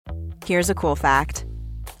Here's a cool fact.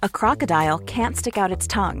 A crocodile can't stick out its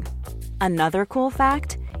tongue. Another cool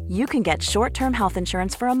fact, you can get short-term health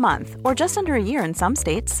insurance for a month or just under a year in some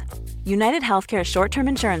states. United Healthcare short-term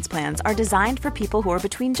insurance plans are designed for people who are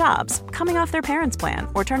between jobs, coming off their parents' plan,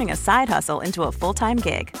 or turning a side hustle into a full-time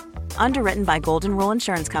gig. Underwritten by Golden Rule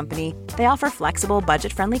Insurance Company, they offer flexible,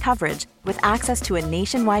 budget-friendly coverage with access to a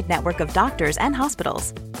nationwide network of doctors and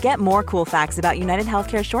hospitals. Get more cool facts about United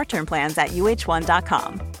Healthcare short-term plans at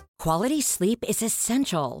uh1.com. Quality sleep is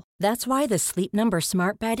essential. That's why the Sleep Number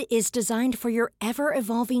Smart Bed is designed for your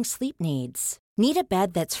ever-evolving sleep needs. Need a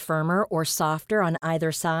bed that's firmer or softer on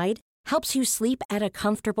either side? Helps you sleep at a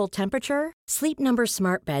comfortable temperature? Sleep Number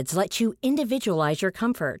Smart Beds let you individualize your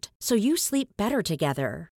comfort, so you sleep better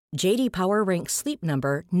together. J.D. Power ranks Sleep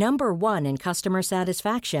Number number 1 in customer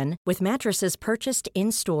satisfaction with mattresses purchased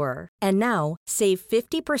in-store. And now, save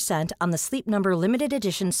 50% on the Sleep Number Limited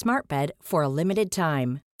Edition Smart Bed for a limited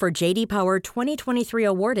time. For J.D. Power 2023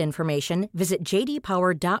 award information, visit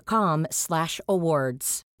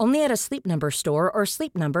jdpower.com/awards. Only at a Sleep Number store or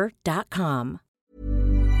sleepnumber.com.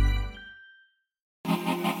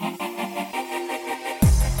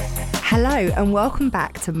 Hello and welcome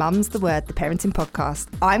back to Mum's the Word, the parenting podcast.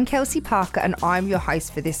 I'm Kelsey Parker and I'm your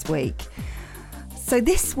host for this week. So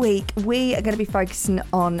this week we are going to be focusing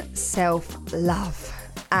on self-love,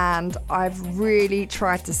 and I've really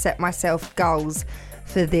tried to set myself goals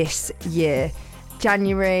for this year.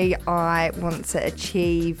 January, I want to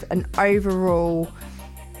achieve an overall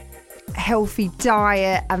healthy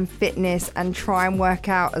diet and fitness and try and work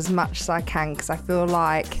out as much as I can because I feel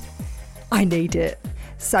like I need it.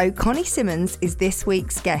 So Connie Simmonds is this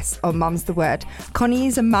week's guest on Mum's the Word. Connie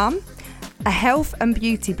is a mum, a health and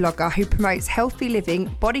beauty blogger who promotes healthy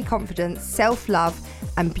living, body confidence, self-love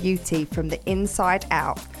and beauty from the inside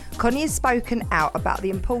out. Connie has spoken out about the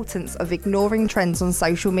importance of ignoring trends on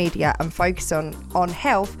social media and focus on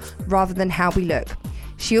health rather than how we look.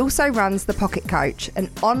 She also runs The Pocket Coach,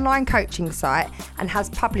 an online coaching site, and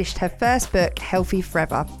has published her first book, Healthy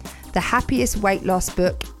Forever, the happiest weight loss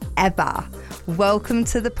book ever. Welcome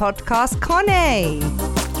to the podcast, Connie.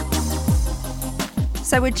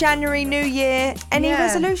 So we're January, New Year. Any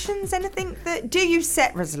resolutions? Anything that... Do you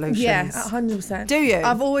set resolutions? Yeah, 100%. Do you?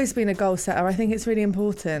 I've always been a goal setter. I think it's really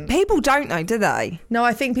important. People don't though, do they? No,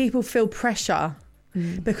 I think people feel pressure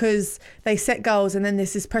because they set goals and then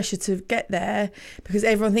there's this pressure to get there because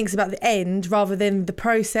everyone thinks about the end rather than the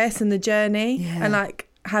process and the journey and like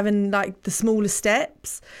having like the smaller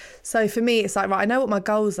steps. So for me, it's like, right, I know what my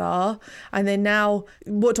goals are. And then now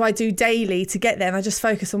what do I do daily to get there? And I just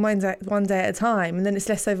focus on one day at a time. And then it's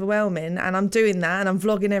less overwhelming. And I'm doing that and I'm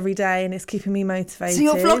vlogging every day and it's keeping me motivated. So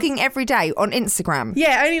you're vlogging every day on Instagram?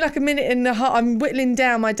 Yeah, only like a minute and a half. I'm whittling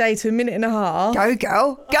down my day to a minute and a half. Go,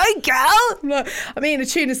 girl. Go, girl. I'm eating a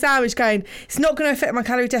tuna sandwich going, it's not going to affect my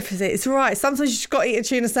calorie deficit. It's all right. Sometimes you just got to eat a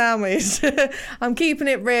tuna sandwich. I'm keeping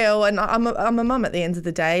it real. And I'm a mum at the end of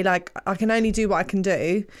the day. Like, I can only do what I can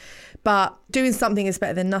do. But doing something is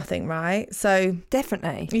better than nothing, right? So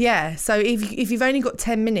definitely. Yeah. So if you've only got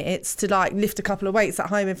 10 minutes to like lift a couple of weights at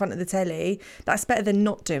home in front of the telly, that's better than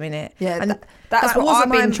not doing it. Yeah. And that's what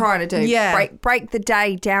I've been trying to do. Yeah. Break the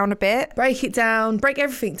day down a bit. Break it down. Break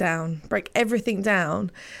everything down. Break everything down.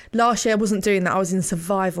 Last year I wasn't doing that. I was in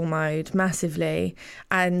survival mode massively.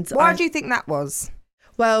 And why do you think that was?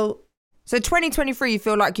 Well, so 2023, you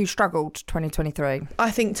feel like you struggled 2023? I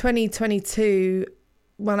think 2022,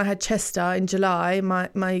 when I had Chester in July,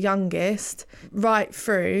 my youngest, right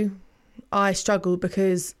through, I struggled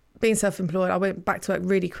because being self-employed, I went back to work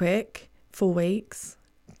really quick, 4 weeks.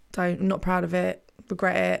 I'm not proud of it,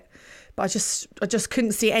 regret it. But I just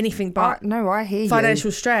couldn't see anything but I hear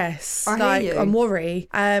financial stress, and worry.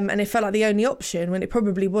 And it felt like the only option when it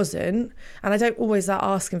probably wasn't. And I don't always like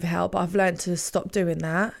asking for help, but I've learned to stop doing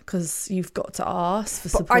that because you've got to ask for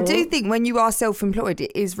support. I do think when you are self-employed,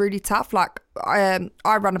 it is really tough. Like I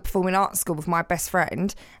run a performing arts school with my best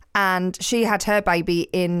friend, and she had her baby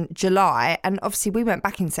in July, and obviously we went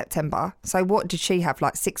back in September. So what did she have,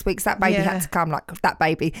 like 6 weeks? That baby had to come, like that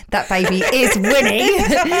baby is Winnie.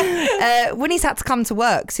 Winnie's had to come to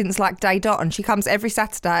work since like day dot, and she comes every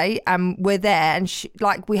Saturday and we're there, and she,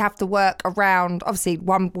 like we have to work around, obviously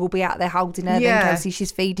one will be out there holding her, then Kelsey,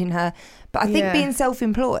 she's feeding her. But I think being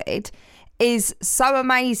self-employed is so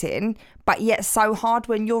amazing, but yet so hard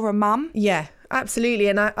when you're a mum. Yeah. Absolutely.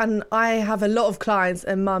 And I have a lot of clients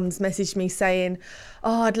and mums message me saying,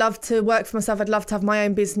 oh, I'd love to work for myself. I'd love to have my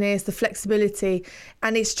own business, the flexibility.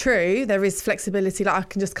 And it's true. There is flexibility. Like I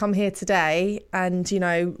can just come here today and, you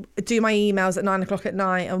know, do my emails at 9 o'clock at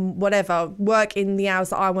night and whatever, work in the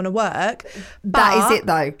hours that I want to work. That is it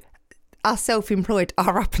though. us self-employed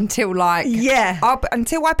are up until like... Yeah.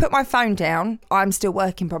 Until I put my phone down, I'm still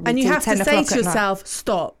working probably And you till have 10 to o'clock say to at night. yourself,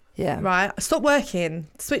 stop. Yeah. Right? Stop working.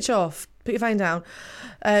 Switch off. Put your phone down.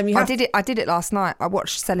 I did it last night. I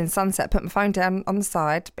watched Selling Sunset, put my phone down on the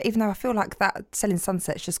side. But even though I feel like that Selling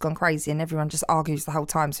Sunset's just gone crazy and everyone just argues the whole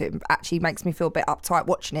time, so it actually makes me feel a bit uptight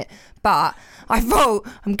watching it. But I thought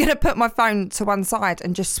I'm going to put my phone to one side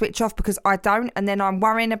and just switch off, because I don't. And then I'm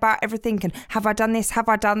worrying about everything. And have I done this? Have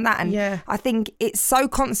I done that? And I think it's so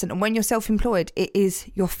constant. And when you're self-employed, it is,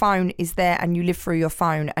 your phone is there and you live through your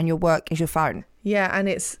phone and your work is your phone. Yeah, and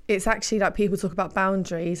it's actually like, people talk about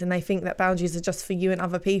boundaries and they think that boundaries are just for you and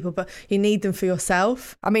other people, but you need them for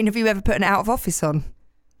yourself. I mean, have you ever put an out of office on?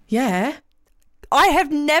 Yeah. I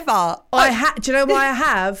have never. Do you know why I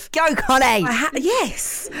have? Go, Connie.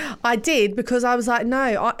 Yes, I did, because I was like,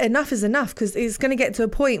 no, enough is enough, because it's going to get to a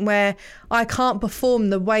point where I can't perform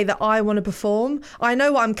the way that I want to perform. I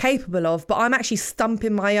know what I'm capable of, but I'm actually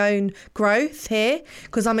stumping my own growth here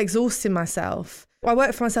because I'm exhausting myself. I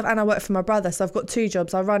work for myself and I work for my brother, so I've got 2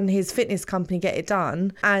 jobs. I run his fitness company, Get It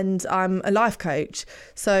Done, and I'm a life coach.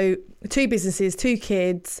 So 2 businesses, 2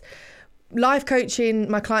 kids. Life coaching,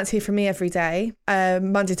 my clients hear from me every day,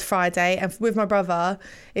 Monday to Friday. And with my brother,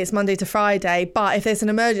 it's Monday to Friday. But if there's an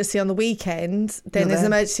emergency on the weekend, then there's an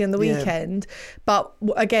emergency on the weekend. But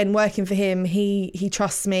again, working for him, he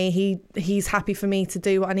trusts me. He's happy for me to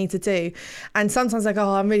do what I need to do. And sometimes I go,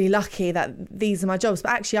 I'm really lucky that these are my jobs.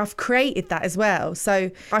 But actually, I've created that as well. So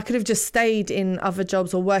I could have just stayed in other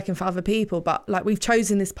jobs or working for other people. But like, we've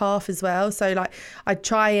chosen this path as well. So like, I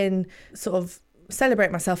try and sort of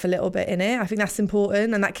celebrate myself a little bit in it. I think that's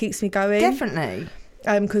important and that keeps me going. Definitely.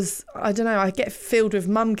 Because I don't know, I get filled with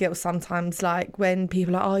mum guilt sometimes, like when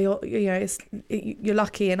people are, you're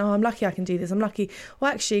lucky, and I'm lucky I can do this, I'm lucky.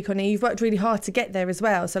 Well, actually, Connie, you've worked really hard to get there as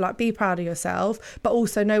well. So like, be proud of yourself, but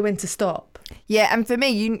also know when to stop. Yeah, and for me,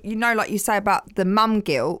 you know, like you say about the mum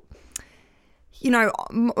guilt, you know,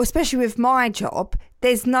 especially with my job,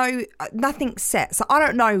 there's nothing set. So I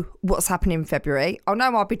don't know what's happening in February. I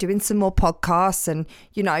know I'll be doing some more podcasts and,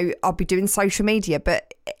 you know, I'll be doing social media,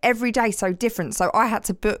 but every day so different. So I had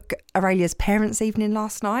to book Aurelia's parents' evening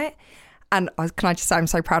last night. And can I just say, I'm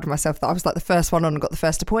so proud of myself that I was like the first one on and got the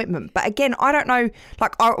first appointment. But again, I don't know,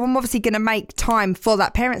 like I'm obviously going to make time for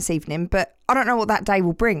that parents' evening, but I don't know what that day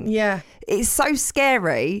will bring. Yeah. It's so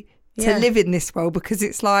scary to live in this world, because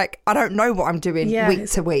it's like, I don't know what I'm doing week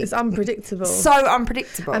to week. It's unpredictable. So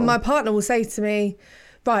unpredictable. And my partner will say to me,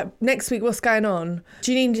 right, next week, what's going on?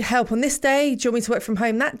 Do you need help on this day? Do you want me to work from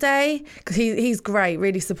home that day? Because he's great,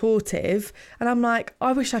 really supportive. And I'm like,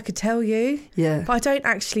 I wish I could tell you. Yeah. But I don't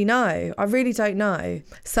actually know. I really don't know.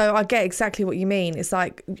 So I get exactly what you mean. It's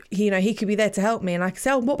like, you know, he could be there to help me. And I could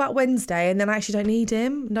say, oh, what about Wednesday? And then I actually don't need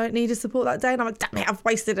him. Don't need his support that day. And I'm like, damn it, I've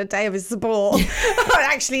wasted a day of his support. I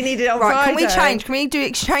actually need it on Friday. Can we change? Can we do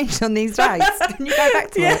exchange on these days? Can you go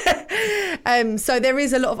back to it? So there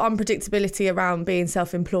is a lot of unpredictability around being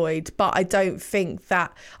self-employed, but I don't think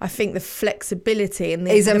that, I think the flexibility and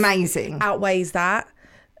is amazing, outweighs that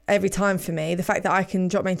every time for me. The fact that I can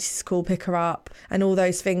drop my to school, pick her up, and all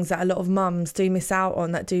those things that a lot of mums do miss out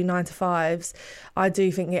on that do 9 to 5s, I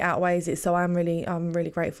do think it outweighs it. So I'm really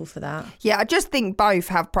grateful for that. Yeah, I just think both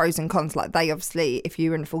have pros and cons. Like, they obviously, if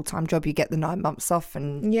you're in a full-time job, you get the 9 months off,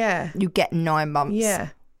 and you get 9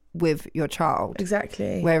 months with your child.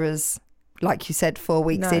 Exactly. Whereas, like you said, 4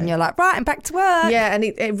 weeks in, you're like, right, I'm back to work. Yeah, and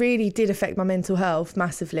it really did affect my mental health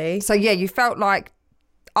massively. So yeah, you felt like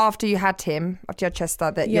after you had him, after you had Chester,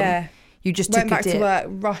 that you just went took back to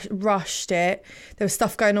work, rushed it. There was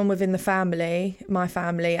stuff going on within the family, my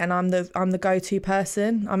family, and I'm the go-to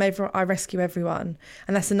person. I rescue everyone,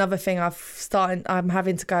 and that's another thing I'm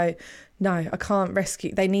having to go, no, I can't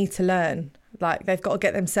rescue. They need to learn. Like, they've got to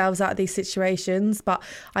get themselves out of these situations. But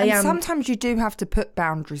sometimes you do have to put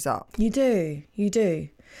boundaries up. You do.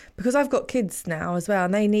 Because I've got kids now as well,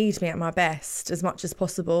 and they need me at my best as much as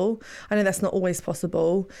possible. I know that's not always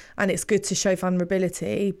possible, and it's good to show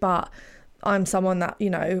vulnerability, but I'm someone that, you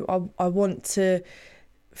know, I want to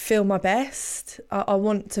feel my best. I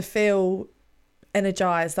want to feel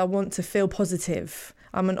energised. I want to feel positive.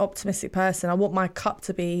 I'm an optimistic person. I want my cup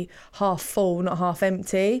to be half full, not half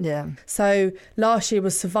empty. Yeah. So last year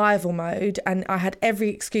was survival mode, and I had every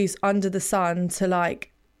excuse under the sun to,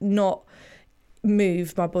 like, not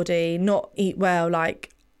move my body, not eat well, like,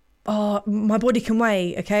 oh, my body can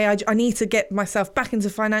wait, okay? I need to get myself back into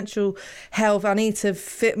financial health. I need to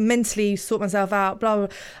mentally sort myself out, blah, blah.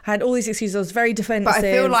 I had all these excuses. I was very defensive. But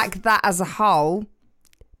I feel like that as a whole,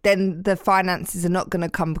 then the finances are not going to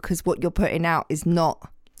come, because what you're putting out is not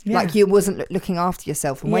Yeah. Like you wasn't looking after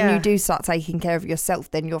yourself. And when you do start taking care of yourself,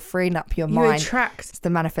 then you're freeing up your mind. You attract. It's the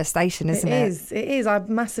manifestation, isn't it? It is. I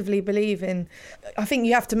massively believe in, I think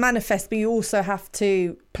you have to manifest, but you also have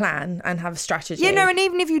to plan and have a strategy. You know, and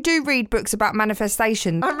even if you do read books about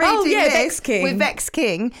manifestation, I'm reading Vex King. with Vex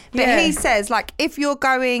King, but he says, like, if you're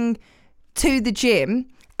going to the gym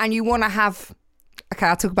and you want to have, okay,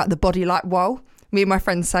 I'll talk about the body like whoa. Me and my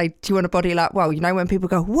friends say, do you want a body like whoa? You know, when people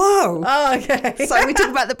go, whoa. Oh, okay. So we talk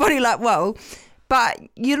about the body like whoa. But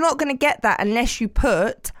you're not going to get that unless you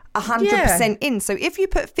put 100% in. So if you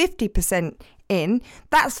put 50% in,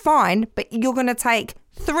 that's fine, but you're going to take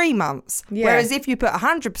 3 months. Yeah. Whereas if you put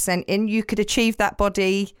 100% in, you could achieve that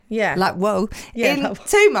body like whoa in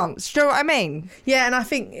 2 months. Do you know what I mean? Yeah, and I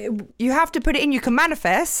think you have to put it in. You can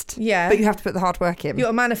manifest, but you have to put the hard work in. You got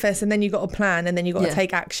to manifest, and then you got to plan, and then you got to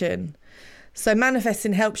take action. So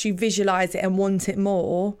manifesting helps you visualize it and want it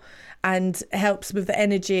more, and helps with the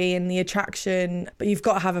energy and the attraction. But you've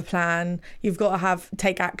got to have a plan. You've got to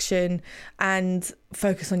take action and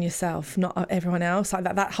focus on yourself, not everyone else. Like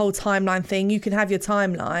that whole timeline thing. You can have your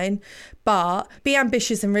timeline, but be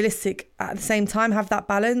ambitious and realistic at the same time. Have that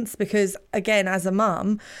balance, because again, as a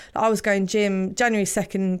mum, I was going gym. January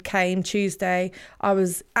 2nd came, Tuesday. I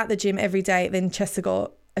was at the gym every day. Then Chester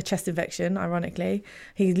got a chest infection, ironically.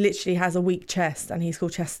 He literally has a weak chest and he's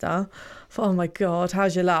called Chester. Oh my God,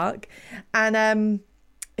 how's your luck? And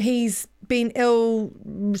he's been ill,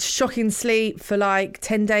 shocking sleep for like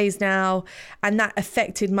 10 days now, and that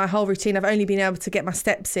affected my whole routine. I've only been able to get my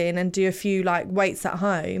steps in and do a few like weights at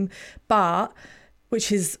home, but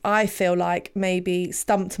which is, I feel like, maybe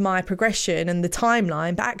stumped my progression and the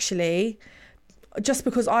timeline. But actually, just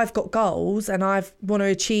because I've got goals and I want to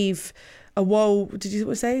achieve a whoa, did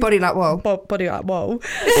you say? Body like whoa. Body like whoa.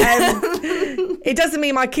 It doesn't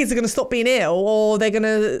mean my kids are going to stop being ill or they're going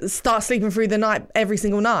to start sleeping through the night every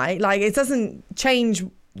single night. Like, it doesn't change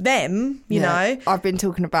them, you know. I've been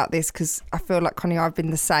talking about this because I feel like, Connie, I've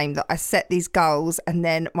been the same, that I set these goals, and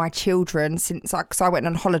then my children, because I went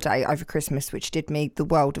on holiday over Christmas, which did me the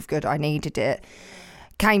world of good, I needed it,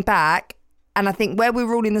 came back, and I think where we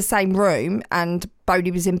were all in the same room and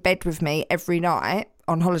Bodhi was in bed with me every night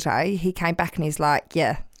on holiday, he came back and he's like,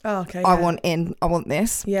 I want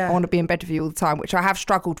this, I want to be in bed with you all the time, which I have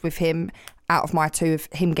struggled with him out of my two of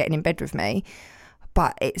him getting in bed with me.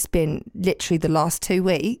 But it's been literally the last 2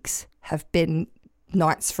 weeks have been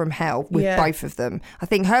nights from hell with both of them. I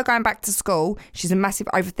think her going back to school, she's a massive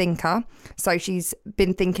overthinker, so she's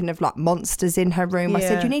been thinking of like monsters in her room. I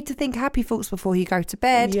said, you need to think happy thoughts before you go to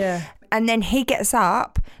bed. And then he gets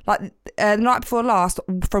up like the night before last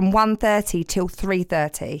from 1:30 till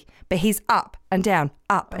 3:30, but he's up and down,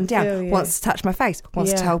 wants to touch my face,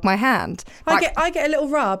 wants to hold my hand. Like, I get a little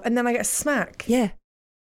rub and then I get a smack.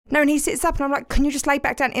 No, and he sits up and I'm like, can you just lay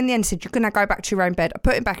back down? In the end, he said, you're going to go back to your own bed. I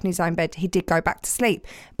put him back in his own bed. He did go back to sleep.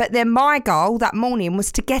 But then my goal that morning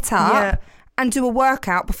was to get up and do a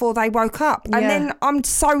workout before they woke up. And then I'm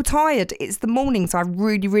so tired. It's the mornings I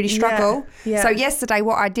really, really struggle. So yesterday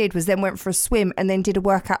what I did was then went for a swim and then did a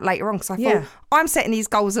workout later on, because I thought, I'm setting these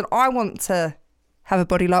goals and I want to have a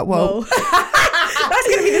body like whoa. That's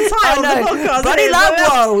going to be the title of the podcast. Body like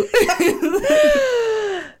whoa.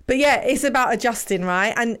 But yeah, it's about adjusting,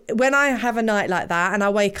 right? And when I have a night like that and I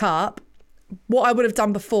wake up, what I would have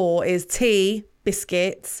done before is tea,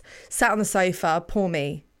 biscuits, sat on the sofa, pour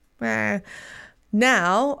me.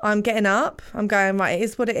 Now I'm getting up, I'm going, right, it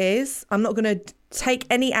is what it is. I'm not going to take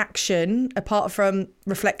any action apart from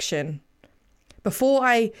reflection. Before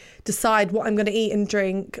I decide what I'm going to eat and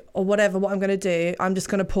drink or whatever, what I'm going to do, I'm just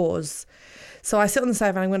going to pause. So I sit on the sofa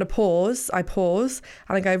and I'm going to pause. I pause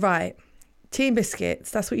and I go, right, tea and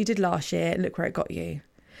biscuits, that's what you did last year. Look where it got you.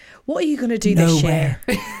 What are you going to do this year?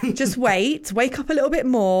 Just wake up a little bit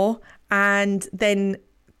more, and then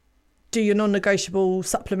do your non-negotiable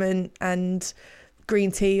supplement and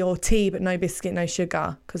green tea or tea, but no biscuit, no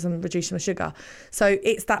sugar, because I'm reducing my sugar. So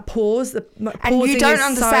it's that pause. And you don't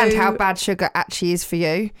understand how bad sugar actually is for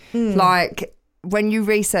you. Like, when you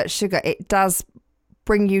research sugar, it does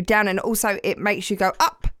bring you down, and also it makes you go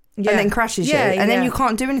up. And then crashes you, and then you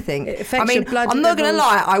can't do anything. It affects your blood I'm not going to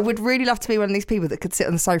lie, I would really love to be one of these people that could sit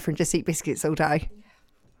on the sofa and just eat biscuits all day.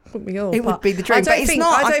 Wouldn't we all? It would be the dream, but it's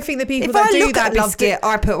not. I don't think the people that do that love biscuit,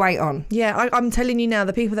 I put weight on. Yeah, I'm telling you now,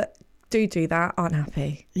 the people that do that aren't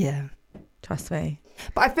happy. Yeah. Trust me.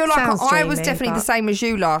 But I feel like I was definitely the same as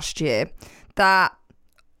you last year, that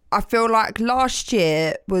I feel like last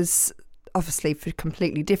year was obviously for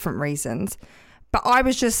completely different reasons, but I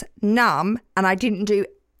was just numb and I didn't do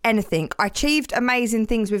anything. I achieved amazing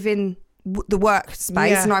things within the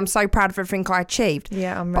workspace, and I'm so proud of everything I achieved.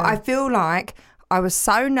 Yeah, I'm right. But I feel like I was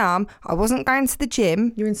so numb. I wasn't going to the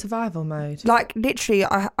gym. You're in survival mode. Like, literally,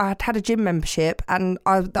 I had a gym membership, and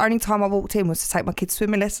the only time I walked in was to take my kids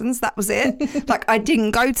swimming lessons. That was it. Like, I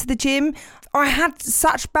didn't go to the gym. I had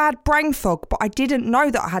such bad brain fog, but I didn't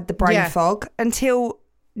know that I had the brain fog until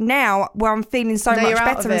now, where I'm feeling so much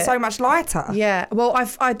better and so much lighter. Yeah. Well,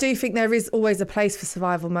 I do think there is always a place for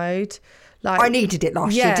survival mode. Like, I needed it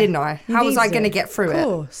last year, didn't I? How was I going to get through it? Of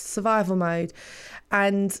course, survival mode.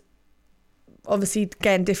 And obviously,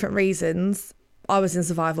 again, different reasons. I was in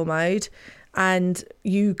survival mode, and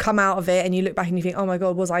you come out of it and you look back and you think, oh my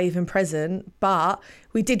God, was I even present? But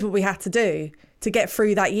we did what we had to do to get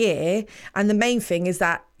through that year. And the main thing is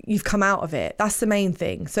that you've come out of it. That's the main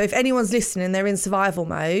thing. So if anyone's listening and they're in survival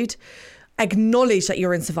mode, acknowledge that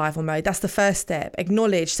you're in survival mode. That's the first step.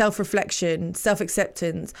 Acknowledge, self-reflection,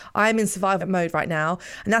 self-acceptance. I'm in survival mode right now,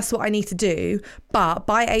 and that's what I need to do. But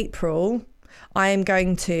by April, I am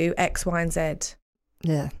going to X, Y, and Z.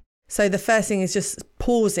 Yeah. So the first thing is just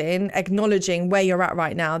pausing, acknowledging where you're at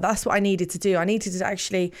right now. That's what I needed to do. I needed to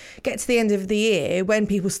actually get to the end of the year when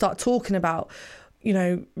people start talking about, you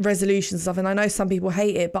know, resolutions and stuff. And I know some people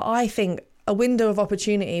hate it, but I think a window of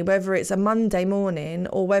opportunity, whether it's a Monday morning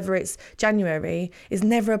or whether it's January, is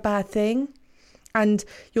never a bad thing. And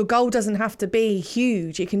your goal doesn't have to be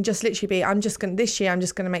huge. It can just literally be, this year I'm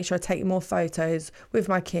just going to make sure I take more photos with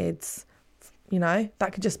my kids. You know,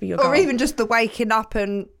 that could just be your goal. Or even just the waking up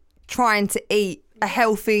and trying to eat a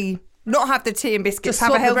healthy, not have the tea and biscuits,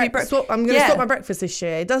 have a healthy breakfast. I'm going to swap my breakfast this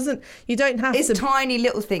year. You don't have to. It's tiny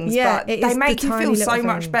little things, but they make you feel so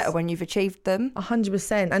much better when you've achieved them.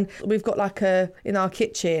 100%. And we've got in our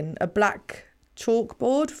kitchen, a black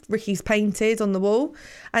chalkboard Ricky's painted on the wall.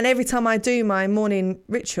 And every time I do my morning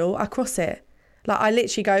ritual, I cross it. Like, I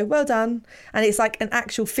literally go, well done. And it's like an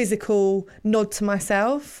actual physical nod to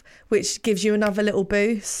myself, which gives you another little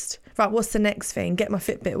boost. Right, what's the next thing? Get my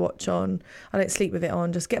Fitbit watch on. I don't sleep with it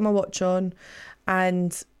on. Just get my watch on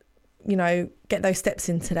and, you know, get those steps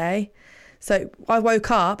in today. So I woke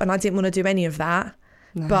up and I didn't want to do any of that.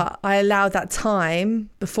 No. But I allowed that time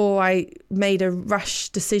before I made a rash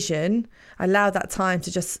decision. I allowed that time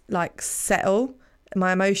to just like settle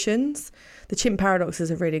my emotions. The Chimp Paradox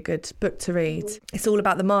is a really good book to read. It's all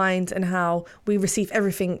about the mind and how we receive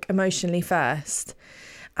everything emotionally first.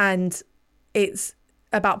 And it's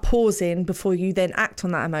about pausing before you then act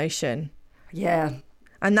on that emotion. Yeah.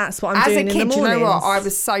 And that's what I'm doing in the mornings. As a kid, you know what? I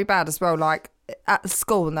was so bad as well, like at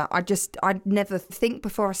school and that. I'd never think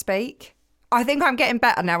before I speak. I think I'm getting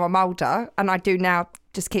better now I'm older, and I do now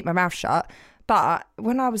just keep my mouth shut. But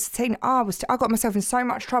when I was a teen, I got myself in so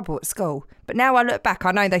much trouble at school. But now I look back,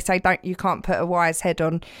 I know they say you can't put a wise head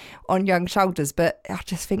on young shoulders, but I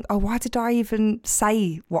just think, why did I even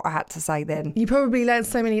say what I had to say then? You probably learned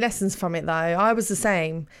so many lessons from it though. I was the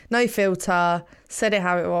same. No filter, said it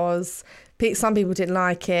how it was. Some people didn't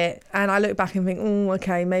like it, and I look back and think,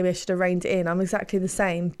 okay, maybe I should have reined it in. I'm exactly the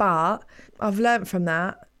same, but I've learnt from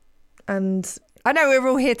that. And I know we're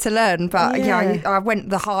all here to learn, but I went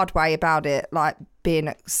the hard way about it, like being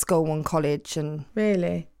at school and college. And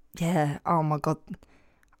really? Yeah. Oh my God.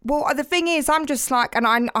 Well, the thing is, I'm just like,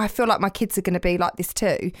 and I feel like my kids are going to be like this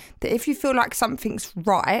too, that if you feel like something's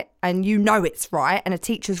right and you know it's right and a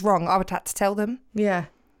teacher's wrong, I would have to tell them. Yeah.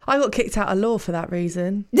 I got kicked out of law for that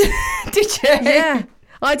reason. Did you? Yeah.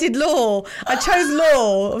 I did law. I chose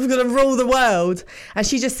law. I was going to rule the world. And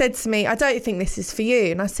she just said to me, I don't think this is for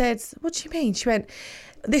you. And I said, what do you mean? She went,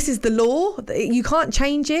 this is the law. You can't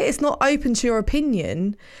change it. It's not open to your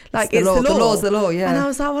opinion. Like, it's the law. The law's the law, yeah. And I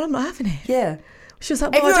was like, well, I'm not having it. Yeah. She was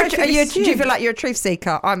like, well, do you feel like you're a truth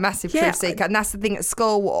seeker? I'm a massive truth seeker. And that's the thing at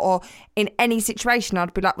school or in any situation,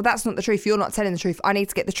 I'd be like, well, that's not the truth. You're not telling the truth. I need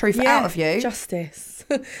to get the truth out of you. Justice.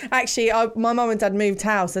 Actually, my mum and dad moved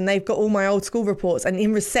house and they've got all my old school reports. And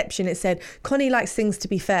in reception, it said, Connie likes things to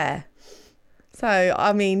be fair. So,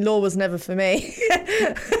 I mean, law was never for me.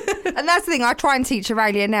 And that's the thing. I try and teach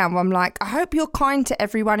Aurelia now. I'm like, I hope you're kind to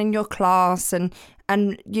everyone in your class and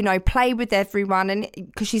you know, play with everyone. And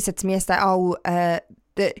because she said to me yesterday,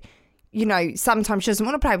 that, you know, sometimes she doesn't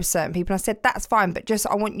want to play with certain people. And I said, that's fine, but just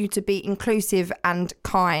I want you to be inclusive and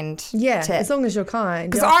kind. Yeah, as long as you're kind.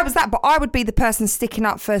 Because I was that, but I would be the person sticking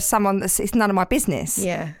up for someone it's none of my business.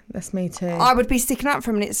 Yeah, that's me too. I would be sticking up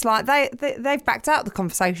for them, and it's like they've backed out the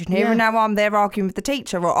conversation here, and now I'm there arguing with the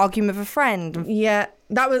teacher or arguing with a friend. Yeah.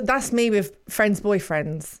 That's me with friends'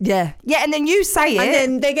 boyfriends. Yeah. Yeah, and then you say it. And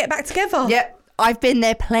then they get back together. Yep. I've been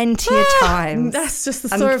there plenty of times. That's just the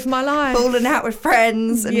story of my life. Falling out with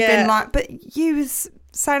friends and been like, but you was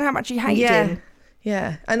saying how much you hated him.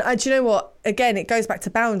 Yeah. And do you know what? Again, it goes back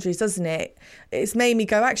to boundaries, doesn't it? It's made me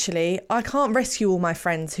go, actually, I can't rescue all my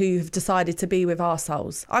friends who have decided to be with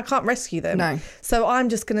arseholes. I can't rescue them. No. So I'm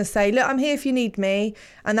just going to say, look, I'm here if you need me.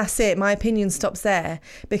 And that's it. My opinion stops there,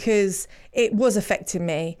 because it was affecting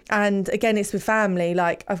me. And again, it's with family.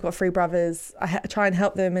 Like, I've got 3 brothers. I try and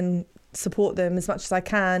help them and support them as much as I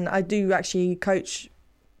can. I do actually coach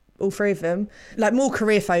all 3 of them, like more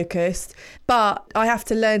career focused, but I have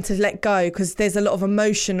to learn to let go, because there's a lot of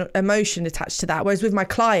emotion attached to that. Whereas with my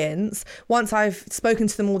clients, once I've spoken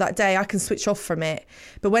to them all that day, I can switch off from it.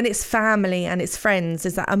 But when it's family and it's friends,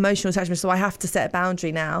 there's that emotional attachment. So I have to set a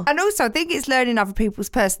boundary now. And also, I think it's learning other people's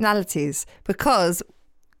personalities, because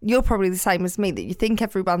you're probably the same as me, that you think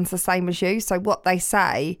everyone's the same as you. So what they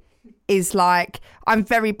say is like, I'm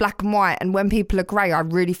very black and white, and when people are grey, I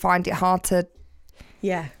really find it hard to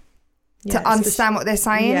understand what they're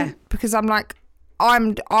saying, because I'm like, I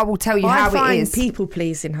will tell you how it is. I find people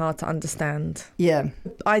pleasing hard to understand. Yeah.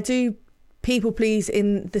 I do people please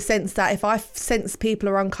in the sense that if I sense people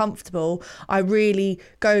are uncomfortable, I really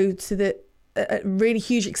go to a really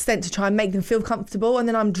huge extent to try and make them feel comfortable, and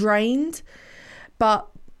then I'm drained. But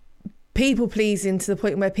people pleasing to the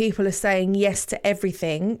point where people are saying yes to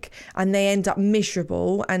everything and they end up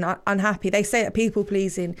miserable and unhappy. They say that people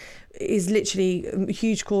pleasing is literally a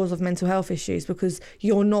huge cause of mental health issues, because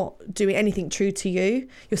you're not doing anything true to you.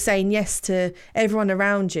 You're saying yes to everyone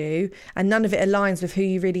around you and none of it aligns with who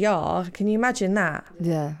you really are. Can you imagine that?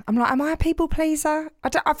 Yeah. I'm like, am I a people pleaser?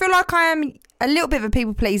 I feel like I am a little bit of a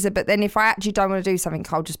people pleaser, but then if I actually don't want to do something,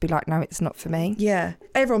 I'll just be like, no, it's not for me. Yeah.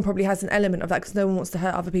 Everyone probably has an element of that, because no one wants to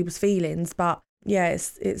hurt other people's feelings, but yeah,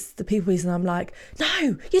 it's the people reason I'm like, no,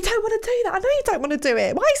 you don't want to do that. I know you don't want to do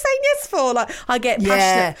it. Why are you saying yes for? Like, I get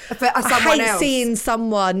passionate. I hate seeing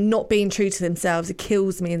someone not being true to themselves. It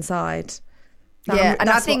kills me inside. Yeah, and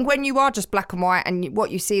I think when you are just black and white and what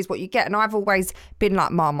you see is what you get, and I've always been like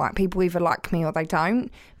Marmite, people either like me or they don't,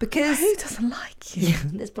 because who doesn't like you? Yeah,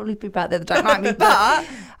 there's probably people out there that don't like me, but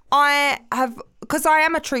because I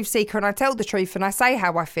am a truth seeker and I tell the truth and I say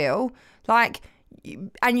how I feel, like,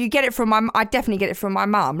 and you get it from I definitely get it from my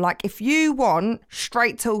mum. Like, if you want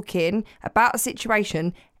straight talking about a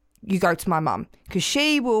situation, you go to my mum, because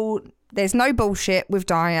she will. There's no bullshit with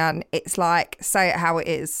Diane. It's like, say it how it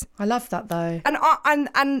is. I love that though. And I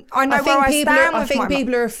know where I stand. I think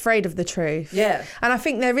people are afraid of the truth. Yeah. And I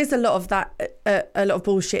think there is a lot of that, a lot of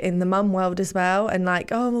bullshit in the mum world as well. And like,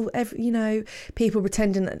 oh, people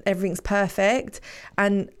pretending that everything's perfect.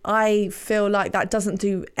 And I feel like that doesn't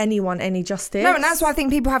do anyone any justice. No, and that's why I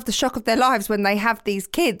think people have the shock of their lives when they have these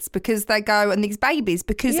kids, because they go, and these babies,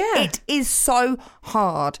 because it is so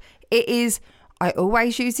hard. It is. I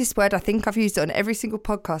always use this word. I think I've used it on every single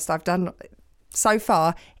podcast I've done so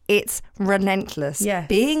far. It's relentless. Yeah.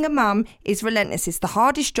 Being a mum is relentless. It's the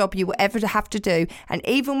hardest job you will ever have to do. And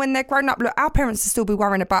even when they're grown up, look, our parents will still be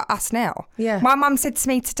worrying about us now. Yeah. My mum said to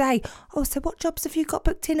me today, oh, so what jobs have you got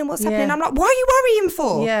booked in and what's happening? I'm like, what are you worrying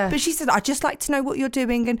for? Yeah. But she said, I'd just like to know what you're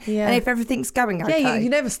doing and if everything's going okay. Yeah, you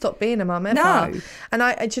never stop being a mum ever. No.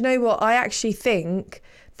 And do you know what? I actually think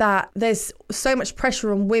that there's so much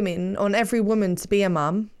pressure on women, on every woman to be a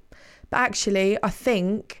mum. But actually, I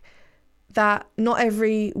think that not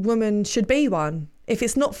every woman should be one. If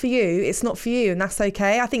it's not for you, it's not for you, and that's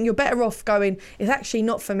okay. I think you're better off going, it's actually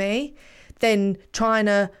not for me, than trying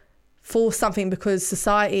to force something because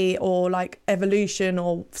society or like evolution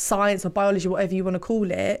or science or biology, whatever you want to call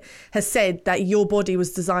it, has said that your body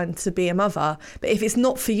was designed to be a mother. But if it's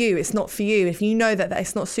not for you, it's not for you. If you know that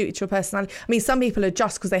it's not suited to your personality. I mean, some people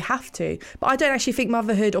adjust because they have to, but I don't actually think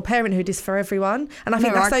motherhood or parenthood is for everyone. And I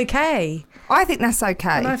think that's okay. I think that's okay.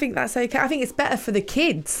 And I think that's okay. I think it's better for the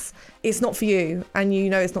kids. It's not for you, and you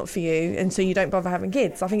know it's not for you, and so you don't bother having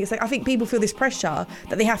kids. I think it's like, I think people feel this pressure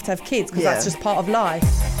that they have to have kids because that's just part of life.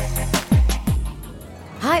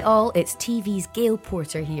 Hi all, it's TV's Gail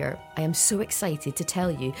Porter here. I am so excited to tell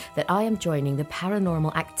you that I am joining the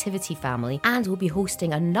Paranormal Activity family and will be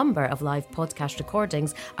hosting a number of live podcast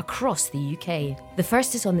recordings across the UK. The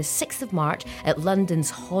first is on the 6th of March at London's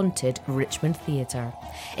haunted Richmond Theatre.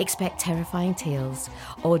 Expect terrifying tales,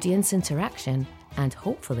 audience interaction, and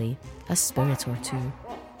hopefully a spirit or two.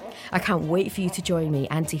 I can't wait for you to join me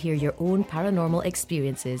and to hear your own paranormal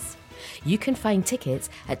experiences. You can find tickets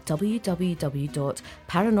at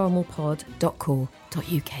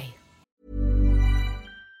www.paranormalpod.co.uk.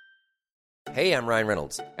 Hey, I'm Ryan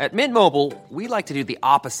Reynolds. At Mint Mobile, we like to do the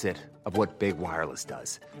opposite of what Big Wireless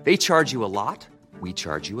does. They charge you a lot, we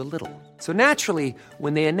charge you a little. So naturally,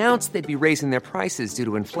 when they announced they'd be raising their prices due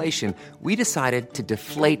to inflation, we decided to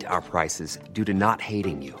deflate our prices due to not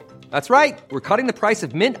hating you. That's right. We're cutting the price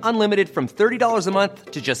of Mint Unlimited from $30 a month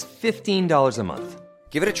to just $15 a month.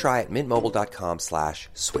 Give it a try at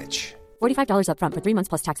mintmobile.com/switch. $45 up front for 3 months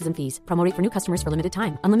plus taxes and fees. Promo rate for new customers for limited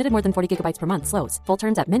time. Unlimited more than 40 gigabytes per month. Slows full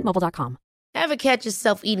terms at mintmobile.com. Ever catch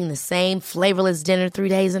yourself eating the same flavorless dinner 3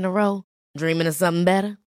 days in a row? Dreaming of something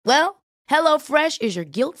better? Well, HelloFresh is your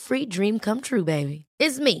guilt-free dream come true, baby.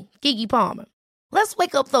 It's me, Keke Palmer. Let's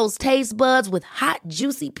wake up those taste buds with hot,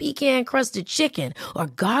 juicy pecan-crusted chicken or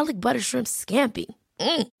garlic butter shrimp scampi.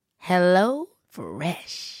 Hello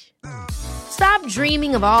Fresh. Stop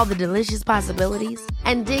dreaming of all the delicious possibilities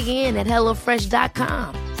and dig in at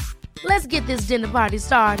HelloFresh.com. Let's get this dinner party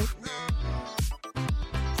started.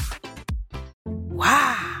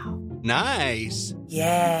 Wow. Nice.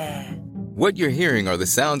 Yeah. What you're hearing are the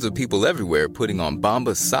sounds of people everywhere putting on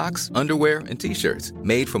Bombas socks, underwear, and T-shirts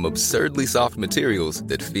made from absurdly soft materials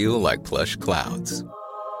that feel like plush clouds.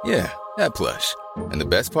 Yeah, that plush. And the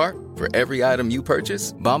best part? For every item you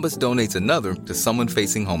purchase, Bombas donates another to someone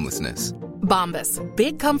facing homelessness. Bombas.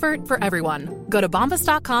 Big comfort for everyone. Go to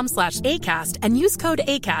bombas.com/ACAST and use code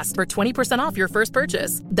ACAST for 20% off your first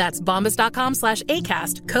purchase. That's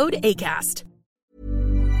bombas.com/ACAST. Code ACAST.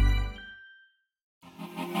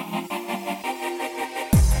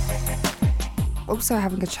 Also,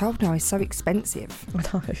 having a child now is so expensive. I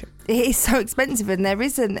know. It is so expensive, and there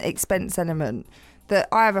is an expense element that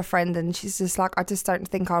I have a friend and she's just like, I just don't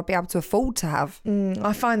think I'll be able to afford to have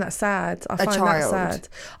I find that sad. I find child. that sad.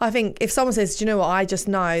 I think if someone says, do you know what, I just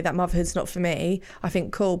know that motherhood's not for me, I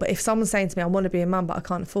think cool. But if someone's saying to me, I want to be a mum but I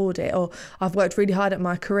can't afford it, or I've worked really hard at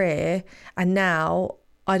my career and now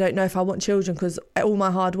I don't know if I want children because all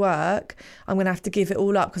my hard work, I'm going to have to give it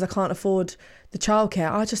all up because I can't afford the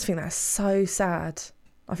childcare. I just think that's so sad.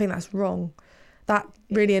 I think that's wrong. That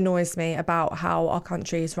really annoys me about how our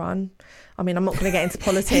country is run. I mean, I'm not going to get into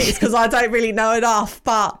politics because I don't really know enough,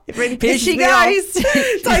 but it really pisses me off.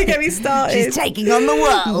 Don't get me started. She's taking on the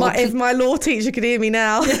world. If my law teacher could hear me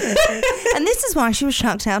now. And this is why she was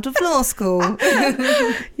chucked out of law school.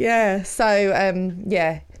 Yeah, so,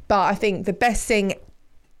 yeah. But I think the best thing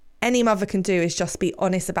any mother can do is just be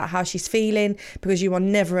honest about how she's feeling, because you are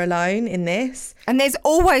never alone in this. And there's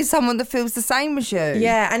always someone that feels the same as you.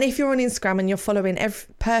 Yeah, and if you're on Instagram and you're following if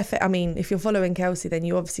you're following Kelsey, then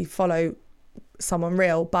you obviously follow someone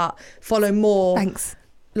real, but follow more. Thanks.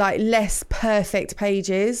 Like less perfect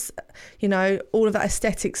pages, you know, all of that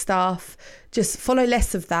aesthetic stuff. Just follow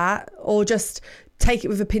less of that, or just take it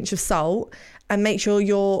with a pinch of salt. And make sure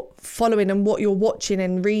you're following and what you're watching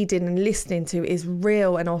and reading and listening to is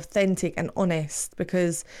real and authentic and honest,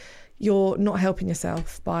 because you're not helping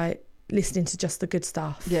yourself by listening to just the good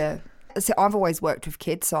stuff. Yeah. So I've always worked with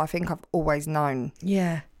kids, so I think I've always known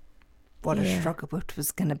what a struggle it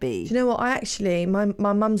was going to be. Do you know what?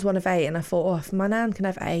 My mum's one of 8, and I thought, if my nan can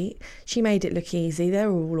have 8, she made it look easy. They're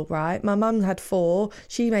all right. My mum had 4.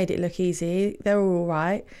 She made it look easy. They're all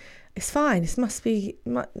right. It's fine. It must be.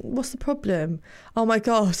 What's the problem? Oh my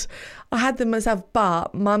God, I had them myself,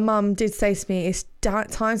 but my mum did say to me,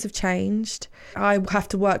 times have changed. I have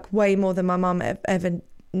to work way more than my mum ever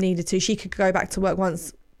needed to. She could go back to work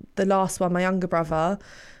once. The last one, my younger brother,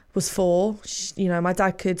 was 4. My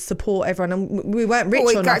dad could support everyone, and we weren't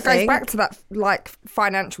rich or nothing. It goes back to that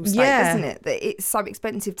financial state, doesn't it? That it's so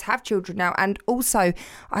expensive to have children now, and also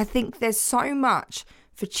I think there's so much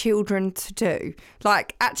for children to do.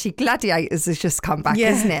 Like, actually, Gladiators has just come back,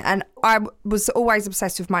 isn't it? And I was always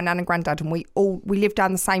obsessed with my nan and granddad, and we lived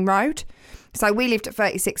down the same road. So we lived at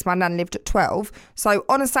 36, my nan lived at 12. So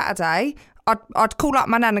on a Saturday, I'd call up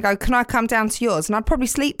my nan and go, can I come down to yours? And I'd probably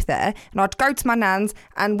sleep there, and I'd go to my nan's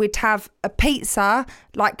and we'd have a pizza,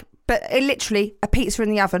 but literally a pizza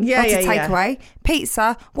in the oven, not a takeaway.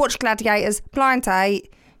 Pizza, watch Gladiators, blind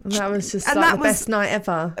date. And that was just the best night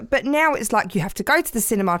ever. But now it's like you have to go to the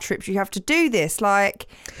cinema trips, you have to do this. Like,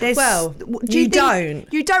 you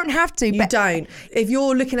don't. You don't have to. You don't. If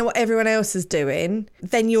you're looking at what everyone else is doing,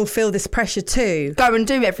 then you'll feel this pressure too. Go and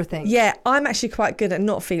do everything. Yeah, I'm actually quite good at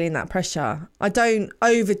not feeling that pressure. I don't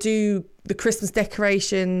overdo the Christmas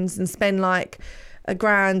decorations and spend like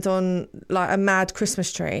 $1,000 on like a mad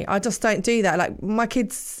Christmas tree. I just don't do that. Like, my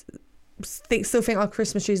kids still think our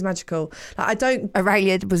Christmas tree is magical. Like, I don't.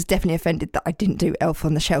 Aurelia was definitely offended that I didn't do Elf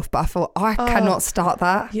on the Shelf, but I thought I cannot start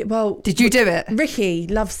that. Yeah, well, did you do it? Ricky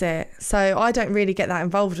loves it, so I don't really get that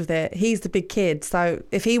involved with it. He's the big kid, so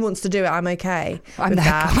if he wants to do it, I'm okay.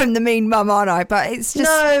 I'm the mean mum, aren't I? But it's just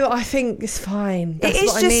I think it's fine. That's it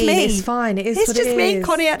is what just I mean. me. It's fine. It is. It's what just it me, is.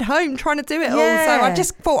 Connie, at home trying to do it all. So I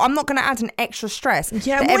just thought I'm not going to add an extra stress.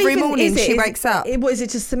 Yeah. Every morning she wakes up. What is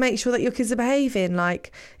it? Just to make sure that your kids are behaving.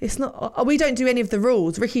 Like, it's not. we don't do any of the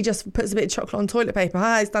rules. Ricky just puts a bit of chocolate on toilet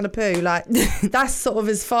paper. He's done a poo. Like, that's sort of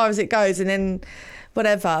as far as it goes. And then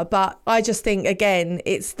whatever. But I just think, again,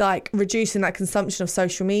 it's like reducing that consumption of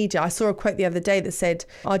social media. I saw a quote the other day that said,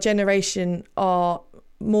 our generation are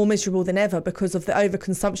more miserable than ever because of the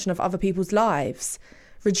overconsumption of other people's lives.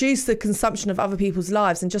 Reduce the consumption of other people's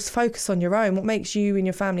lives and just focus on your own. What makes you and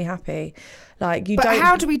your family happy? Like, you but don't.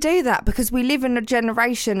 How do we do that? Because we live in a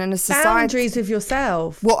generation and a society. Boundaries with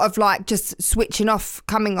yourself. What of like just switching off,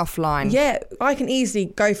 coming offline? Yeah, I can easily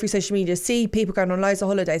go through social media, see people going on loads of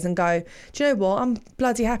holidays and go, do you know what? I'm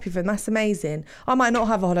bloody happy for them. That's amazing. I might not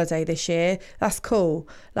have a holiday this year. That's cool.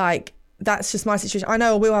 Like, that's just my situation. I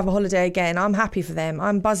know I will have a holiday again. I'm happy for them.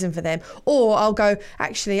 I'm buzzing for them. Or I'll go,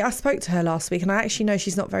 actually, I spoke to her last week and I actually know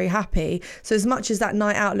she's not very happy. So as much as that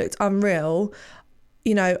night out looked unreal,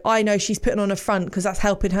 you know, I know she's putting on a front because that's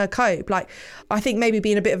helping her cope. Like, I think maybe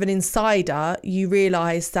being a bit of an insider, you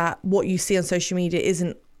realise that what you see on social media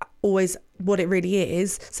isn't always what it really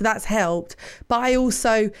is. So that's helped. But I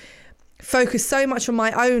also focus so much on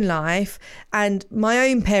my own life and my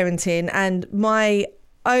own parenting and my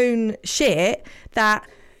own shit that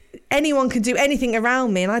anyone can do anything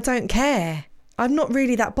around me and I don't care. I'm not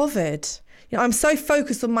really that bothered. You know, I'm so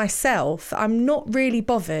focused on myself. I'm not really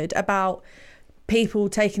bothered about people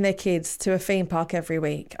taking their kids to a theme park every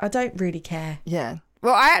week. I don't really care. Yeah.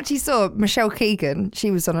 Well, I actually saw Michelle Keegan.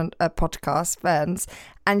 She was on a podcast, Ferns,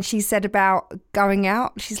 and she said about going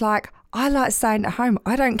out. She's like, I like staying at home.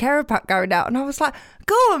 I don't care about going out. And I was like,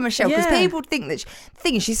 go on, Michelle, because people think that... The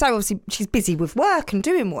thing is, she's so obviously, she's busy with work and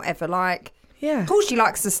doing whatever, like... Yeah. Of course she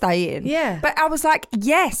likes to stay in. Yeah. But I was like,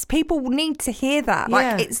 yes, people need to hear that.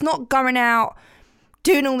 Like, it's not going out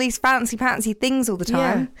doing all these fancy things all the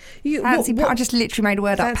time. Yeah. I just literally made a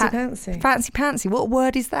word up. Fancy. What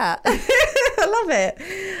word is that? I love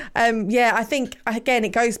it. Yeah, I think, again, it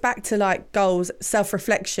goes back to like goals,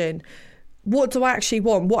 self-reflection. What do I actually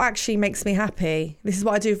want? What actually makes me happy? This is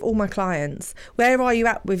what I do with all my clients. Where are you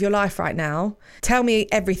at with your life right now? Tell me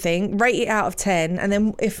everything, rate it out of 10. And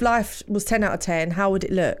then if life was 10 out of 10, how would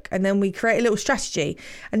it look? And then we create a little strategy.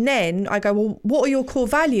 And then I go, well, what are your core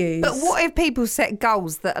values? But what if people set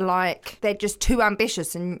goals that are like, they're just too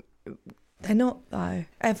ambitious and... They're not though,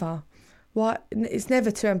 ever. What? It's never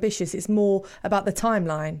too ambitious. It's more about the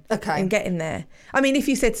timeline and getting there. I mean, if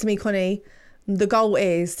you said to me, Connie, the goal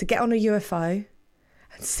is to get on a UFO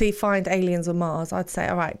and find aliens on Mars, I'd say,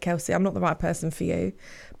 all right, Kelsey, I'm not the right person for you,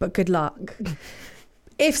 but good luck.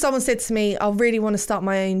 If someone said to me, I really want to start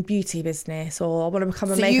my own beauty business or I want to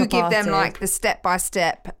become a makeup artist. So you give them like the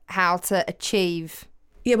step-by-step how to achieve...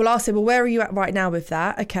 Yeah, well, I'll say, well, where are you at right now with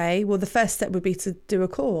that? Okay, well, the first step would be to do a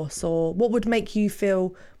course, or what would make you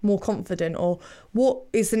feel more confident, or what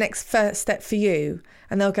is the next first step for you?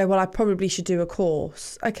 And they'll go, well, I probably should do a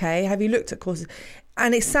course. Okay, have you looked at courses?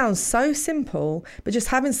 And it sounds so simple, but just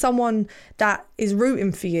having someone that is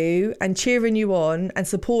rooting for you and cheering you on and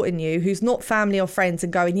supporting you, who's not family or friends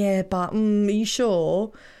and going, yeah, but are you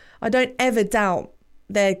sure? I don't ever doubt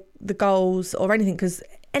the goals or anything, because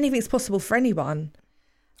anything's possible for anyone.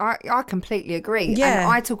 I completely agree. Yeah.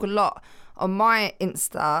 And I talk a lot on my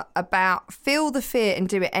Insta about feel the fear and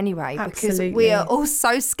do it anyway. Absolutely. Because we are all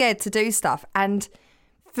so scared to do stuff. And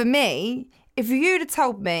for me, if you'd have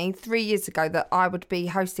told me 3 years ago that I would be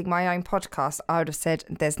hosting my own podcast, I would have said,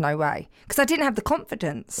 there's no way. Because I didn't have the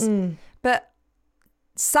confidence. But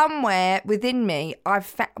somewhere within me,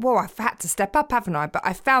 I've had to step up, haven't I? But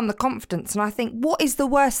I found the confidence, and I think, what is the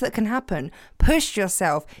worst that can happen? Push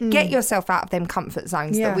yourself, get yourself out of them comfort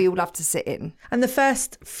zones that we all love to sit in. And the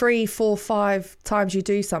first 3, 4, 5 times you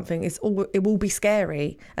do something, it will be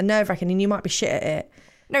scary and nerve-wracking, and you might be shit at it.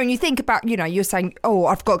 No, and you think about, you're saying, oh,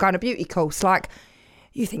 I've got to go on a beauty course. Like,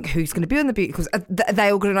 you think, who's going to be on the beauty course? Are they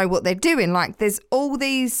all going to know what they're doing? Like, there's all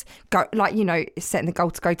these, setting the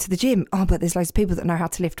goal to go to the gym. Oh, but there's loads of people that know how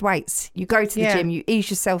to lift weights. You go to the gym, you ease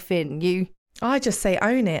yourself in, I just say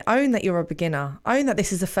own it. Own that you're a beginner. Own that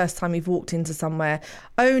this is the first time you've walked into somewhere.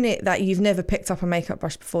 Own it that you've never picked up a makeup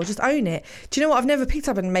brush before. Just own it. Do you know what? I've never picked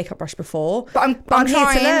up a makeup brush before. But I'm here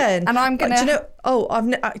trying, to learn. And I'm going to... Do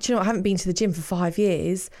you know, I haven't been to the gym for 5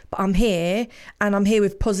 years, but I'm here, and I'm here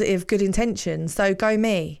with positive, good intentions. So go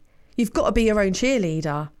me. You've got to be your own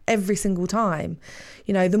cheerleader every single time.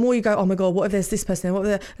 The more you go, oh my God, what if there's this person?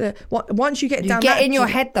 Once you get down, you get in your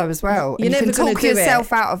head though as well. You're never going to talk yourself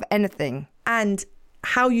it. out of anything. And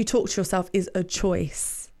how you talk to yourself is a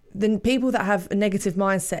choice. The people that have a negative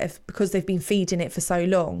mindset because they've been feeding it for so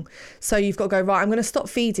long. So you've got to go, right, I'm going to stop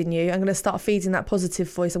feeding you. I'm going to start feeding that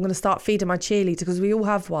positive voice. I'm going to start feeding my cheerleader, because we all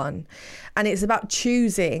have one. And it's about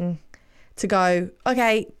choosing to go,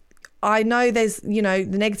 okay, I know there's, the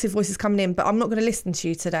negative voices coming in, but I'm not going to listen to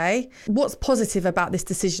you today. What's positive about this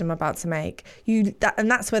decision I'm about to make?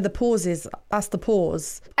 And that's where the pause is. That's the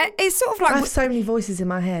pause. It's sort of like... I have so many voices in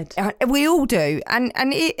my head. We all do. And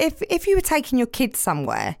if you were taking your kids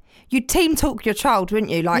somewhere, you'd team talk your child,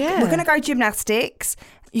 wouldn't you? Like, we're going to go gymnastics.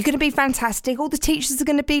 You're going to be fantastic. All the teachers are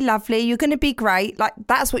going to be lovely. You're going to be great. Like,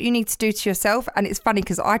 that's what you need to do to yourself. And it's funny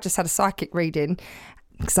because I just had a psychic reading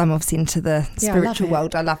because I'm obviously into the spiritual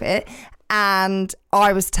world. I love it. And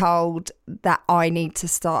I was told that I need to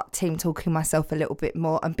start team talking myself a little bit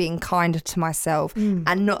more and being kinder to myself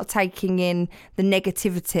and not taking in the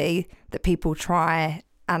negativity that people try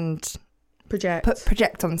and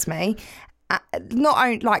project onto me. Not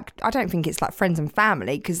only, like, I don't think it's like friends and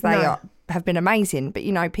family because they have been amazing, but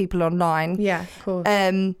people online. Yeah, of course.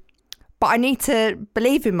 But I need to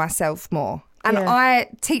believe in myself more. And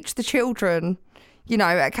I teach the children,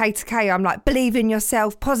 at K2K, I'm like, believe in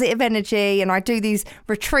yourself, positive energy. And I do these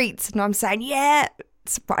retreats and I'm saying,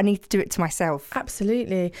 but I need to do it to myself.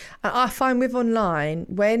 Absolutely. And I find with online,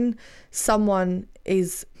 when someone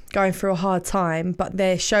is going through a hard time, but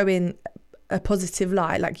they're showing a positive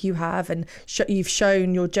light like you have, and you've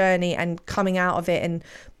shown your journey and coming out of it and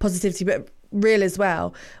positivity, but real as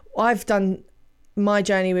well. I've done my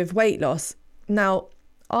journey with weight loss. Now,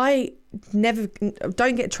 I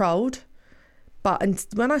don't get trolled, but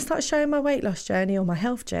when I start showing my weight loss journey or my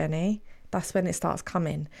health journey, that's when it starts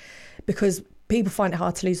coming, because people find it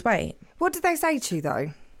hard to lose weight. What did they say to you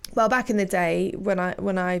though? Well, back in the day when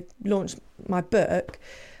I launched my book,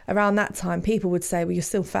 around that time, people would say, well, you're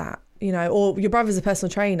still fat. Or your brother's a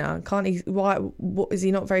personal trainer. Can't he? What is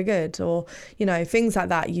he not very good? Or, things like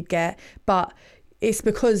that you'd get. But it's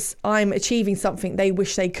because I'm achieving something they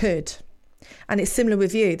wish they could. And it's similar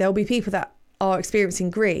with you. There'll be people that are experiencing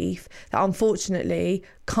grief that unfortunately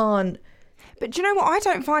can't. But do you know what? I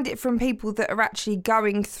don't find it from people that are actually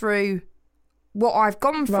going through what I've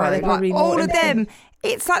gone through. Right, like all of them.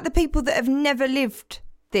 It's like the people that have never lived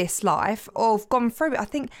this life or have gone through it. I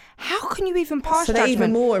think, how can you even pass so judgment?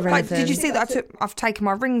 Even more irrelevant. Like, did you see that I've taken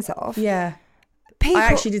my rings off? Yeah. People, I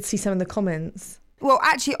actually did see some of the comments. Well,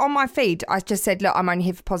 actually, on my feed, I just said, look, I'm only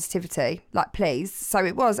here for positivity. Like, please. So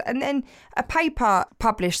it was. And then a paper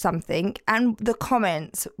published something and the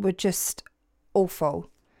comments were just awful.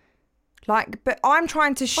 Like, but I'm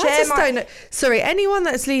trying to share don't know. Sorry, anyone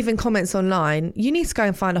that's leaving comments online, you need to go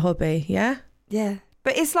and find a hobby, yeah? Yeah.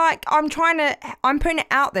 But it's like I'm putting it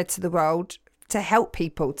out there to the world to help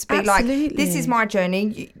people, to be Absolutely. Like, this is my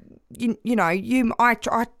journey.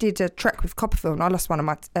 I did a trek with Copperfield and I lost one of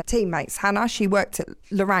my teammates, Hannah. She worked at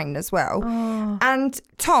Lorraine as well. Oh. And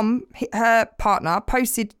Tom, her partner,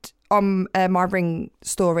 posted on my ring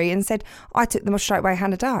story and said, I took them off straight away,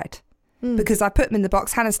 Hannah died. Because I put them in the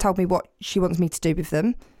box. Hannah's told me what she wants me to do with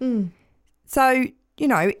them. So,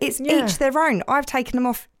 it's each their own. I've taken them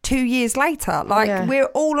off 2 years later. Like, we're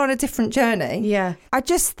all on a different journey. Yeah. I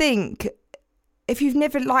just think if you've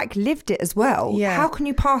never lived it as well, how can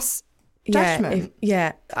you pass judgment?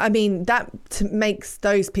 I mean, that makes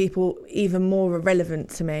those people even more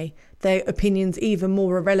irrelevant to me. Their opinions even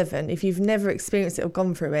more irrelevant. If you've never experienced it or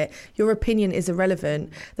gone through it, your opinion is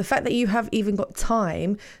irrelevant. The fact that you have even got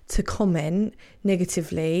time to comment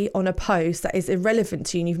negatively on a post that is irrelevant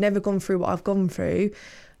to you and you've never gone through what I've gone through,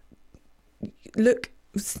 look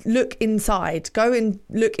inside, go and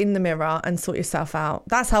look in the mirror and sort yourself out.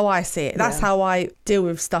 That's how I see it. That's how I deal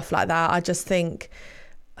with stuff like that. I just think,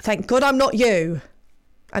 thank God I'm not you.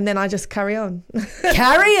 And then I just carry on.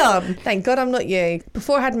 Carry on. Thank God I'm not you.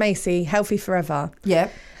 Before I had Macy, Healthy Forever. Yeah.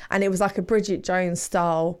 And it was like a Bridget Jones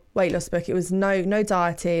style weight loss book. It was no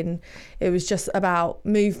dieting. It was just about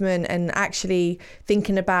movement and actually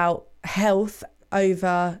thinking about health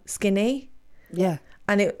over skinny. Yeah.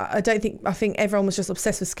 And I think everyone was just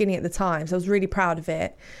obsessed with skinny at the time. So I was really proud of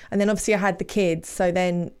it. And then obviously I had the kids. So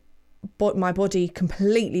then my body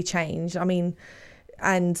completely changed. I mean,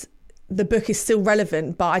 and the book is still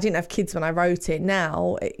relevant, but I didn't have kids when I wrote it.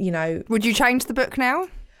 Now, Would you change the book now?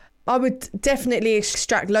 I would definitely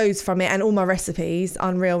extract loads from it and all my recipes,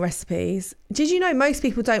 unreal recipes. Did you know most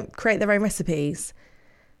people don't create their own recipes?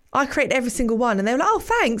 I create every single one and they were like, oh,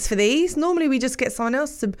 thanks for these. Normally we just get someone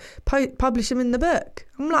else to publish them in the book.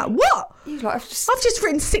 I'm like, what? I've just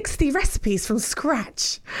written 60 recipes from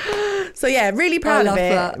scratch. So yeah, really proud of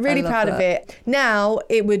it. Really proud of it. Now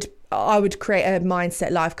I would create a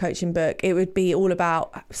mindset life coaching book. It would be all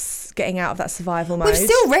about getting out of that survival mode. We've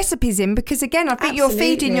still recipes in because, again, I think you're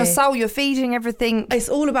feeding your soul, you're feeding everything. It's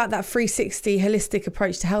all about that 360 holistic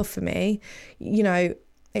approach to health for me.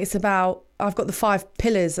 It's about, I've got the 5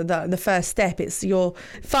 pillars of the first step. It's your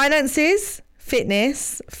finances,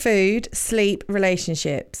 fitness, food, sleep,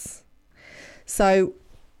 relationships. So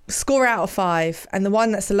score out of 5, and the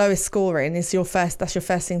one that's the lowest scoring is that's your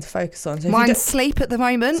first thing to focus on. So Mine's sleep at the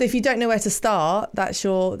moment. So if you don't know where to start, that's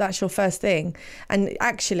your first thing. And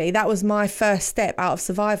actually, that was my first step out of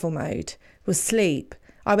survival mode, was sleep.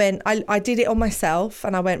 I did it on myself,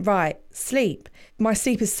 and I went, right, sleep. My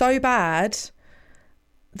sleep is so bad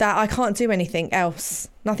that I can't do anything else.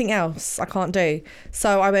 Nothing else I can't do.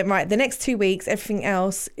 So I went, right, the next 2 weeks, everything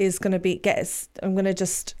else is going to be, I'm going to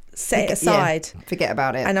just set it aside. Yeah, forget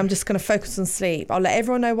about it. And I'm just going to focus on sleep. I'll let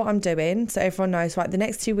everyone know what I'm doing, so everyone knows, right, the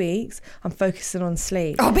next 2 weeks, I'm focusing on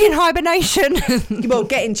sleep. I'll be in hibernation. Well,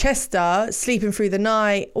 getting Chester, sleeping through the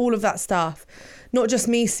night, all of that stuff. Not just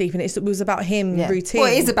me sleeping, it was about him, routine.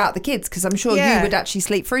 Well, it is about the kids, because I'm sure you would actually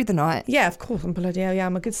sleep through the night. Yeah, of course. I'm bloody hell, yeah,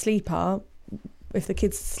 I'm a good sleeper. If the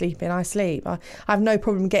kids are sleeping, I sleep. I have no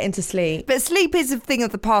problem getting to sleep. But sleep is a thing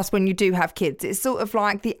of the past when you do have kids. It's sort of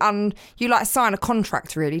like you like sign a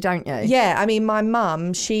contract, really, don't you? Yeah, I mean, my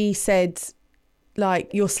mum, she said,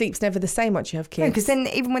 like, your sleep's never the same once you have kids. Because then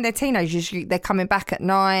even when they're teenagers, they're coming back at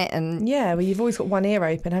night. And yeah, well, you've always got one ear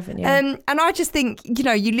open, haven't you? And I just think,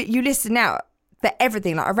 you listen out for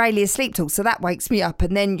everything, like Aurelia's sleep talk, so that wakes me up,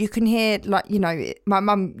 and then you can hear, like, my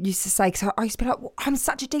mum used to say, because I used to be like, well, I'm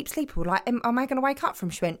such a deep sleeper, like, am I going to wake up from?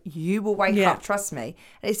 She went, you will wake up, trust me.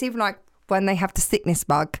 And it's even like when they have the sickness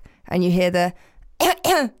bug and you hear the I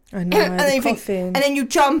know, and then you think, and then you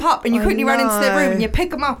jump up and you quickly run into their room and you pick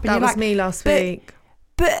them up, and that you're was like, me last week.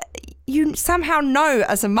 But you somehow know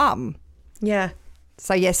as a mum. Yeah.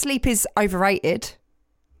 So yeah, sleep is overrated.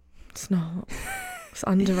 It's not. It's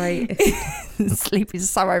underrated. Sleep is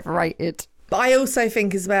so overrated. But I also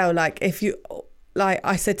think as well, like,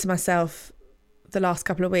 I said to myself the last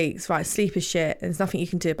couple of weeks, right, sleep is shit. There's nothing you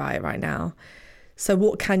can do about it right now. So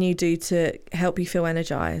what can you do to help you feel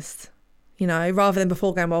energised? Rather than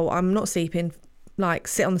before going, well, I'm not sleeping, like,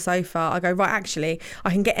 sit on the sofa. I go, right, actually,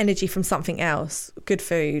 I can get energy from something else. Good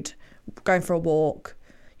food, going for a walk,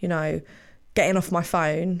 getting off my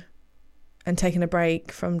phone and taking a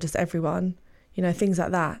break from just everyone. Things like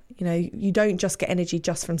that. You don't just get energy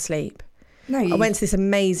just from sleep. No, I went to this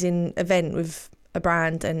amazing event with a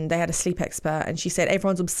brand, and they had a sleep expert, and she said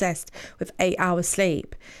everyone's obsessed with 8 hours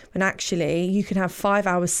sleep, when actually you can have 5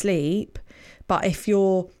 hours sleep, but if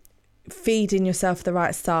you're feeding yourself the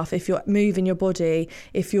right stuff, if you're moving your body,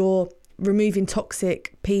 if you're removing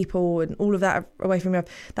toxic people and all of that away from you,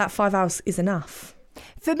 that 5 hours is enough.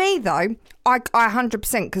 For me, though, I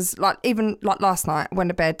 100%, because even last night, I went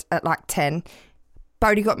to bed at 10.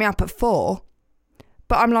 Bodie got me up at 4.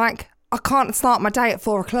 But I'm like, I can't start my day at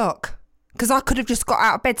 4 o'clock because I could have just got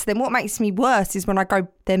out of bed. So then what makes me worse is when I go,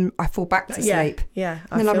 then I fall back to sleep. Yeah,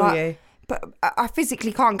 I feel you. But I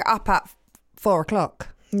physically can't get up at 4 o'clock.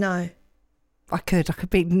 No. I could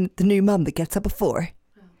be the new mum that gets up at 4.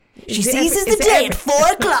 She seizes the day at 4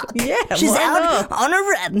 o'clock. Yeah, she's out on a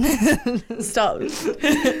run. Stop.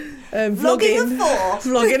 Vlogging at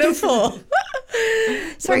 4. Vlogging at 4.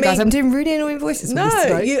 Sorry, guys, I'm doing really annoying voices.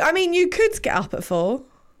 No, you could get up at 4.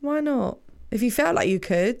 Why not? If you felt like you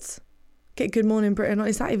could, get Good Morning Britain.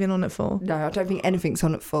 Is that even on at 4? No, I don't think anything's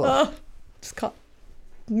on at 4. Oh, just cut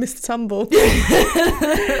Mr. Tumble.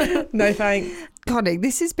 No thanks. Connie,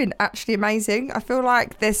 this has been actually amazing. I feel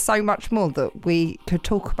like there's so much more that we could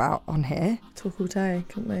talk about on here. Talk all day,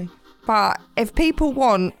 couldn't we? But if people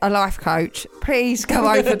want a life coach, please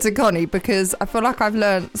go over to Connie, because I feel like I've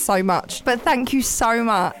learned so much. But thank you so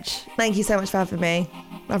much. Thank you so much for having me.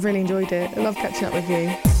 I've really enjoyed it. I love catching up with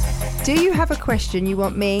you. Do you have a question you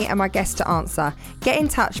want me and my guest to answer? Get in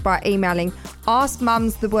touch by emailing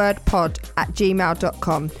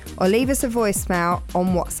askmumsthewordpod@gmail.com or leave us a voicemail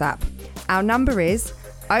on WhatsApp. Our number is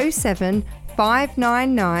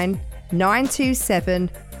 07599 927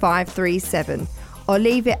 537, or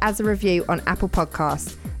leave it as a review on Apple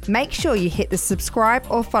Podcasts. Make sure you hit the subscribe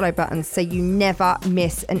or follow button so you never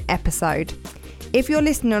miss an episode. If you're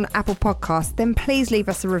listening on Apple Podcasts, then please leave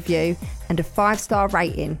us a review and a 5-star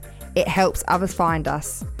rating. It helps others find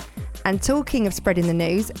us. And talking of spreading the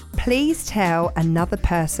news, please tell another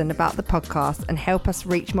person about the podcast and help us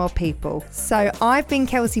reach more people. So I've been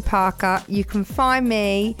Kelsey Parker. You can find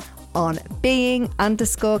me on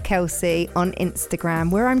being_Kelsey on Instagram,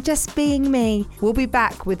 where I'm just being me. We'll be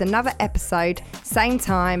back with another episode, same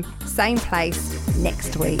time, same place,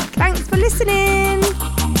 next week. Thanks for listening.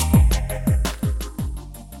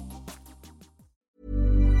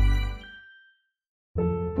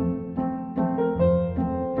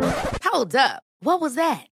 Hold up. What was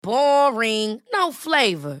that? Boring. No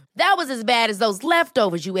flavor. That was as bad as those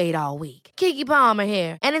leftovers you ate all week. Keke Palmer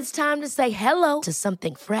here, and it's time to say hello to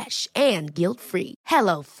something fresh and guilt-free.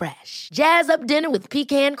 Hello Fresh. Jazz up dinner with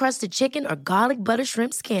pecan-crusted chicken or garlic butter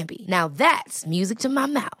shrimp scampi. Now that's music to my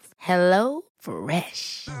mouth. Hello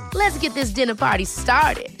Fresh. Let's get this dinner party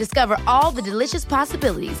started. Discover all the delicious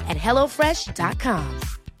possibilities at HelloFresh.com.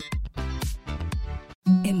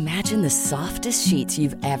 Imagine the softest sheets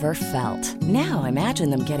you've ever felt. Now imagine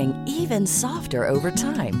them getting even softer over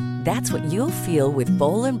time. That's what you'll feel with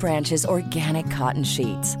Boll & Branch's organic cotton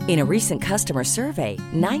sheets. In a recent customer survey,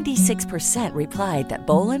 96% replied that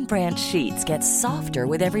Boll & Branch sheets get softer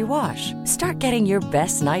with every wash. Start getting your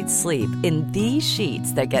best night's sleep in these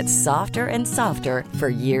sheets that get softer and softer for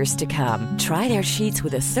years to come. Try their sheets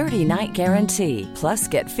with a 30-night guarantee. Plus,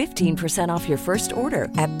 get 15% off your first order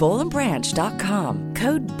at bollandbranch.com.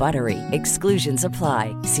 Code BUTTERY. Exclusions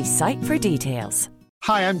apply. See site for details.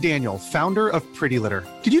 Hi, I'm Daniel, founder of Pretty Litter.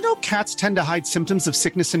 Did you know cats tend to hide symptoms of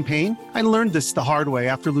sickness and pain? I learned this the hard way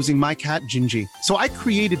after losing my cat, Gingy. So I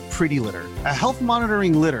created Pretty Litter, a health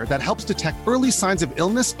monitoring litter that helps detect early signs of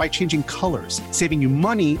illness by changing colors, saving you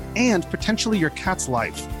money and potentially your cat's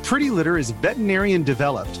life. Pretty Litter is veterinarian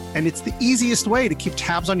developed, and it's the easiest way to keep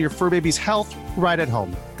tabs on your fur baby's health right at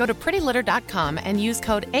home. Go to prettylitter.com and use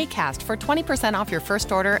code ACAST for 20% off your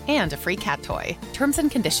first order and a free cat toy. Terms and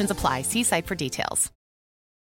conditions apply. See site for details.